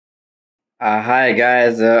Hi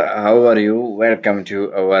guys, how are you? Welcome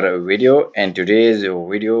to our video. And today's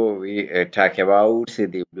video we talk about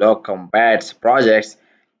the block combats projects,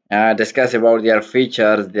 discuss about their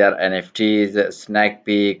features, their NFTs, snack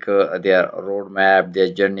peek, their roadmap,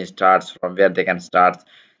 their journey starts from where they can start,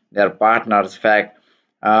 their partners, fact,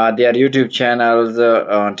 their YouTube channels,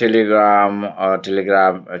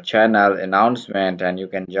 Telegram channel announcement, and you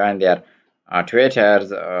can join their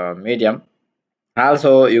Twitter's Medium.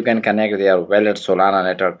 Also, you can connect their wallet Solana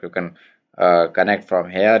network. You can connect from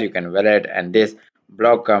here. You can wallet, and this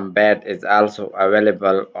Blockombat is also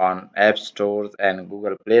available on App Stores and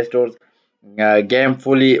Google Play Stores. Game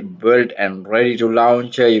fully built and ready to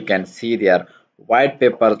launch. You can see their white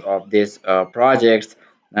papers of these projects.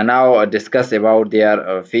 And now discuss about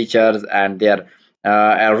their features and their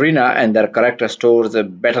arena and their character stores,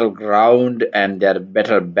 battleground, and their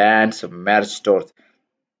battle bands, merge stores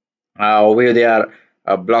with their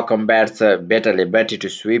block combats better liberty to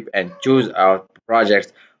sweep and choose our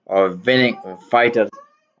projects or winning fighters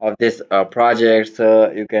of this projects.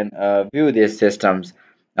 You can view these systems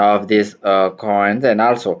of these coins, and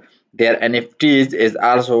also their NFTs is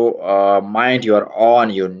also mind your own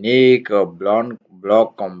unique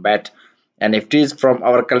block combat NFTs from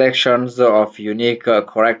our collections of unique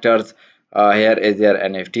characters. Here is their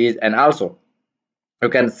NFTs, and also you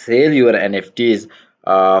can sell your NFTs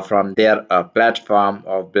from their platform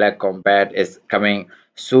of Black Combat is coming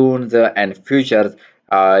soon and futures.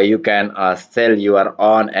 You can sell your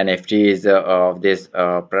own NFTs of this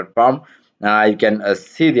platform. You can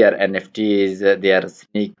see their NFTs, their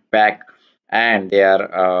sneak pack, and their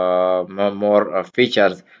more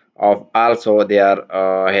features of also their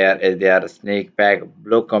here is their sneak pack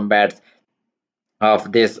blue combats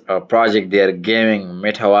of this project, their gaming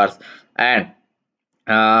metaverse, and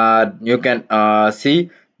you can see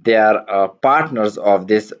they are partners of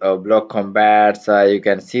this block combats. You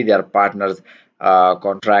can see their partners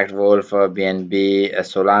contract wolf, bnb,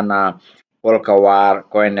 solana, polkawar,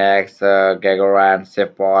 coinex, gagaran,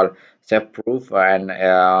 sepal, sepproof, and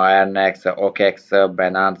nx, okex,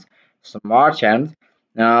 binance smart chains.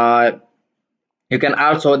 uh, you can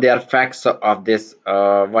also their facts of this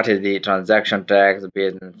what is the transaction tax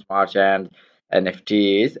business merchant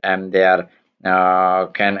nfts and their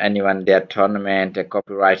can anyone their tournament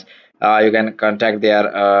copyright. You can contact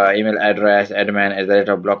their email address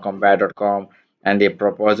admin@blockcombat.com and the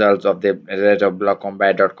proposals of the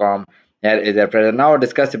blockcombat.com. Here is their present. Now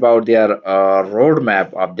discuss about their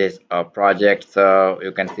roadmap of this project. So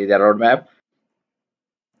you can see their roadmap.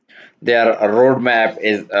 Their roadmap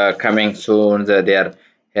is coming soon. Their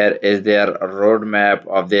here is their roadmap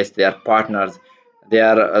of this their partners,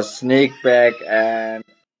 their sneak pack,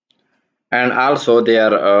 and also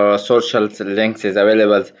their social links is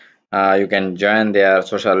available. You can join their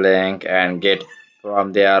social link and get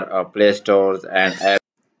from their play stores and apps.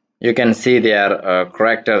 You can see their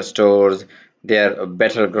character stores, their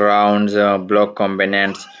battlegrounds, block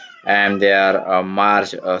combinants, and their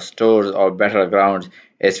march stores or battlegrounds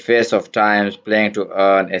is face of times playing to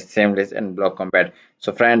earn a seamless in block combat.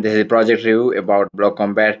 So friend, this is project review about block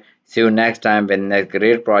combat. See you next time with next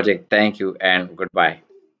great project. Thank you and goodbye.